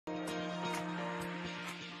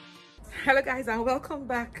Hello guys, and welcome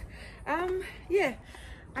back. Yeah,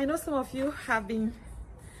 I know some of you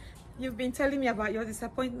you've been telling me about your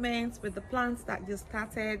disappointments with the plants that you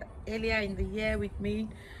started earlier in the year with me,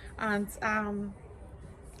 and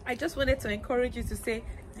I just wanted to encourage you to say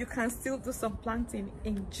you can still do some planting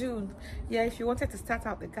in June. Yeah, if you wanted to start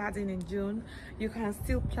out the garden in June, you can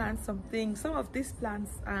still plant some things. Some of these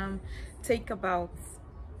plants take about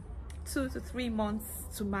 2 to 3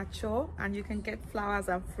 months to mature, and you can get flowers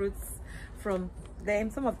and fruits from them.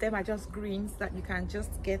 Some of them are just greens that you can just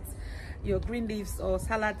get your green leaves or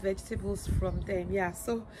salad vegetables from them. Yeah,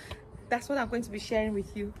 so that's what I'm going to be sharing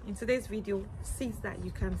with you in today's video, seeds that you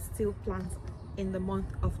can still plant in the month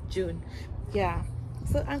of June. Yeah,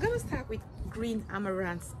 so I'm going to start with green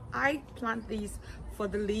amaranths. I plant these for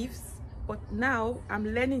the leaves, but now I'm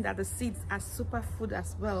learning that the seeds are superfood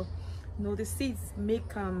as well. You know, the seeds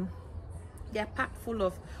make they're packed full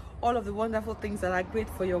of all of the wonderful things that are great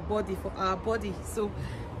for your body, for our body. So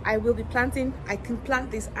I will be planting, I can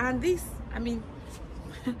plant this, and this, I mean,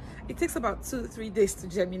 it takes about 2 to 3 days to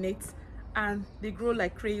germinate, and they grow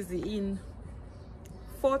like crazy. In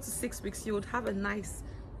 4 to 6 weeks you would have a nice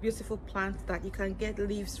beautiful plant that you can get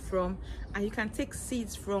leaves from, and you can take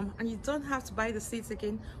seeds from, and you don't have to buy the seeds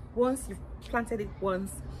again. Once you've planted it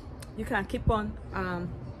once, you can keep on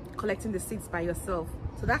collecting the seeds by yourself.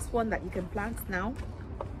 So that's one that you can plant now.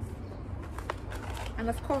 And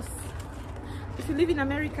of course, if you live in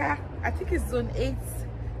America, I think it's zone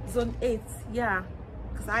 8, yeah,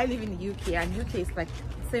 because I live in the UK, and UK is like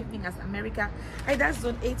the same thing as America. Either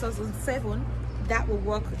zone 8 or zone 7, that will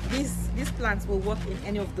work. These plants will work in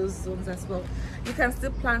any of those zones as well. You can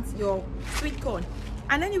still plant your sweet corn.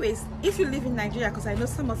 And anyways, if you live in Nigeria, because I know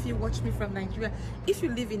some of you watch me from Nigeria, if you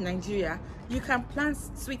live in Nigeria, you can plant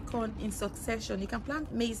sweet corn in succession. You can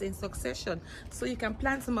plant maize in succession. So you can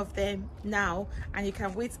plant some of them now, and you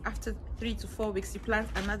can wait after 3 to 4 weeks, you plant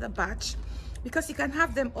another batch, because you can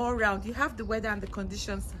have them all round. You have the weather and the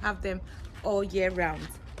conditions to have them all year round.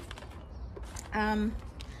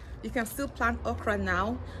 You can still plant okra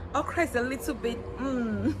now. Okra is a little bit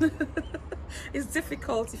it's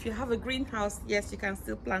difficult. If you have a greenhouse, yes, you can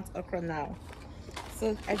still plant okra now.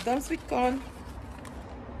 So I've done sweet corn.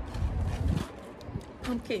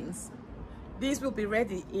 Pumpkins, these will be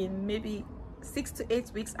ready in maybe 6 to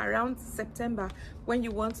 8 weeks, around September, when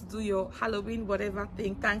you want to do your Halloween whatever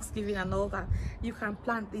thing, Thanksgiving and all that. You can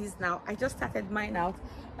plant these now. I just started mine out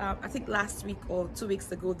I think last week or 2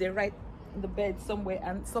 weeks ago. They're right in the bed somewhere,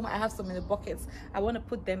 and some I have some in the buckets. I want to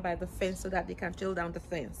put them by the fence so that they can drill down the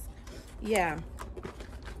fence. Yeah,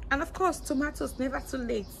 and of course tomatoes, never too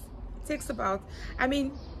late. It takes about, I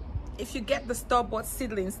mean, if you get the store-bought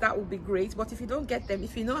seedlings, that would be great, but if you don't get them,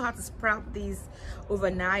 if you know how to sprout these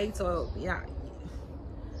overnight, or yeah,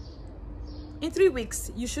 in 3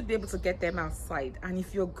 weeks you should be able to get them outside. And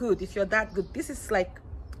if you're good, if you're that good, this is like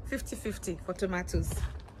 50-50 for tomatoes.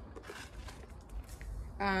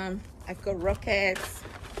 I've got rockets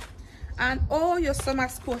and all your summer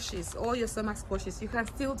squashes. You can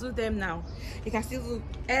still do them now. You can still do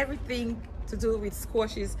everything to do with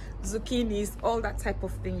squashes, zucchinis, all that type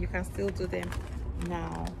of thing. You can still do them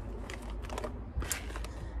now.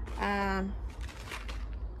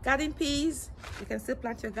 Garden peas, you can still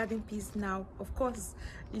plant your garden peas now. Of course,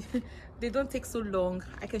 they don't take so long.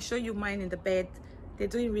 I can show you mine in the bed. They're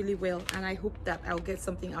doing really well, and I hope that I'll get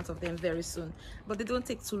something out of them very soon. But they don't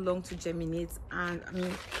take too long to germinate, and I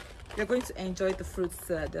mean, you're going to enjoy the fruits,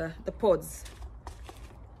 the pods.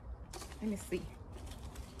 Let me see.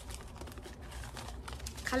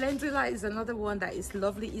 Calendula is another one that is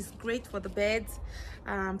lovely. It's great for the beds,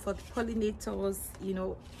 for the pollinators, you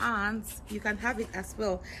know, and you can have it as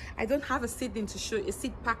well. I don't have a seed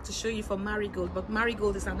pack to show you for marigold, but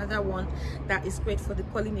marigold is another one that is great for the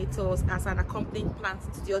pollinators as an accompanying plant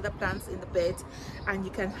to the other plants in the bed, and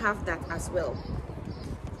you can have that as well.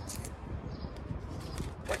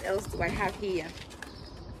 What else do I have here?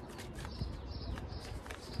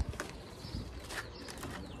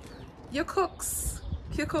 Your cooks.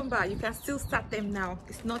 Cucumber, you can still start them now.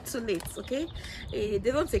 It's not too late, okay? They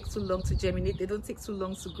don't take too long to germinate. They don't take too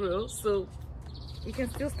long to grow. So you can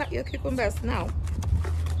still start your cucumbers now.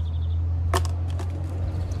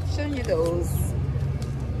 Showing you those.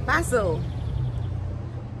 Basil.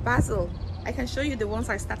 I can show you the ones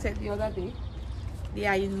I started the other day. They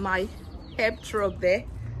are in my herb truck there.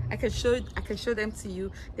 I can show them to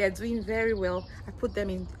you. They're doing very well. I put them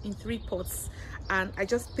in 3 pots, and I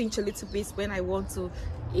just pinch a little bit when I want to,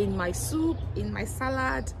 in my soup, in my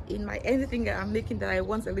salad, in my anything that I'm making that I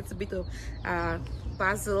want a little bit of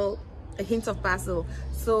basil, a hint of basil.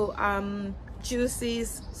 So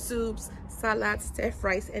juices, soups, salads, stir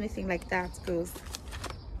fries, anything like that goes.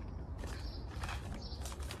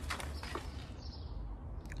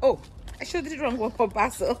 Oh, I showed the wrong one for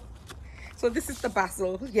basil. So this is the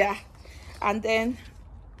basil, yeah. And then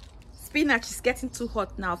spinach is getting too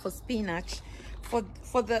hot now for spinach. For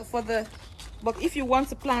the but if you want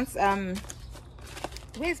to plant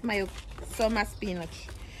where's my summer spinach?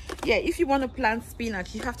 Yeah, if you want to plant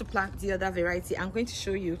spinach, you have to plant the other variety. I'm going to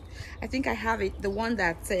show you. I think I have it, the one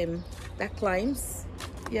that that climbs.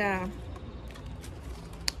 Yeah.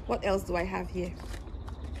 What else do I have here?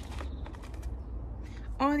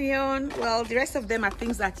 Onion. Well, the rest of them are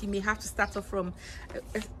things that you may have to start off from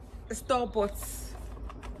a store bought.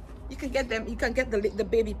 You can get them, you can get the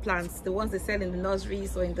baby plants, the ones they sell in the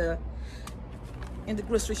nurseries or in the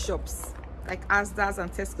grocery shops like Asda's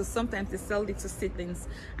and Tesco. Sometimes they sell little seedlings,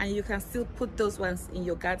 and you can still put those ones in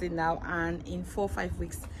your garden now, and in 4 or 5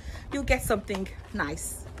 weeks you'll get something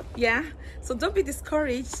nice. Yeah, so don't be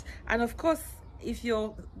discouraged. And of course, if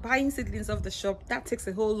you're buying seedlings off the shop, that takes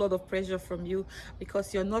a whole lot of pressure from you,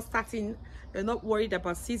 because you're not worried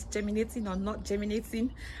about seeds germinating or not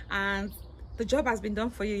germinating, and the job has been done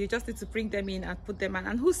for you. You just need to bring them in and put them in.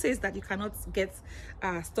 And who says that you cannot get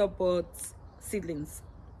store-bought seedlings?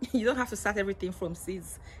 You don't have to start everything from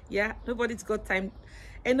seeds. Yeah, nobody's got time.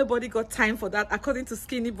 Ain't nobody got time for that, according to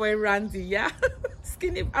Skinny Boy Randy. Yeah.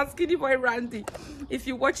 Skinny Boy Randy, if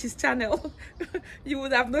you watch his channel, you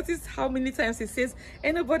would have noticed how many times he says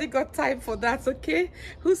ain't nobody got time for that. Okay,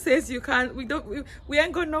 who says you can't? We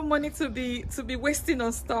ain't got no money to be wasting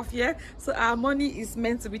on stuff. Yeah, so our money is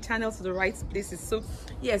meant to be channeled to the right places. So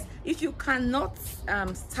yes, if you cannot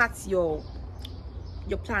start your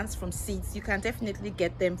plants from seeds, you can definitely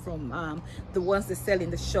get them from the ones they sell in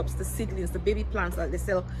the shops, the seedlings, the baby plants that they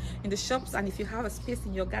sell in the shops. And if you have a space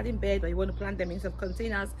in your garden bed, or you want to plant them in some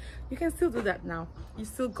containers, you can still do that now. You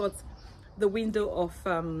still got the window of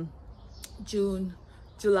June,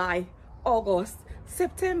 July, August,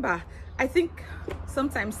 September. I think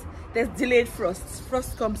sometimes there's delayed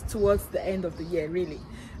frost comes towards the end of the year, really.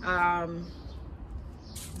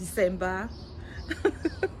 December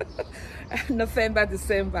November,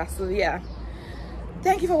 December. So yeah,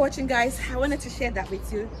 thank you for watching, guys. I wanted to share that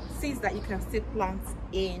with you, seeds that you can still plant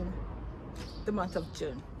in the month of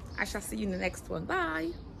June. I shall see you in the next one.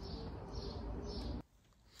 Bye.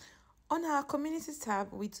 On our community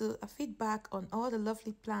tab, we do a feedback on all the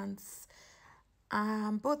lovely plants,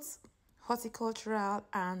 both horticultural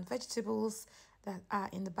and vegetables that are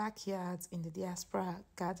in the backyards, in the diaspora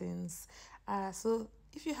gardens. So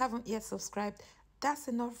if you haven't yet subscribed, that's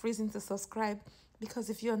enough reason to subscribe,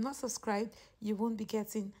 because if you're not subscribed, you won't be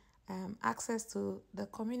getting access to the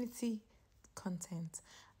community content.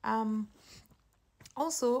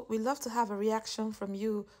 Also, we love to have a reaction from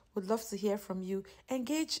you. Would love to hear from you.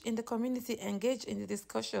 Engage in the community, engage in the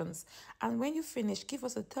discussions. And when you finish, give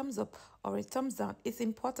us a thumbs up or a thumbs down. It's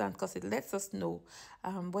important because it lets us know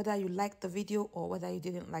whether you liked the video or whether you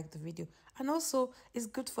didn't like the video. And also, it's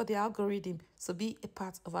good for the algorithm. So be a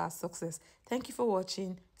part of our success. Thank you for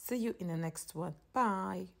watching. See you in the next one.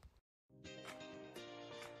 Bye.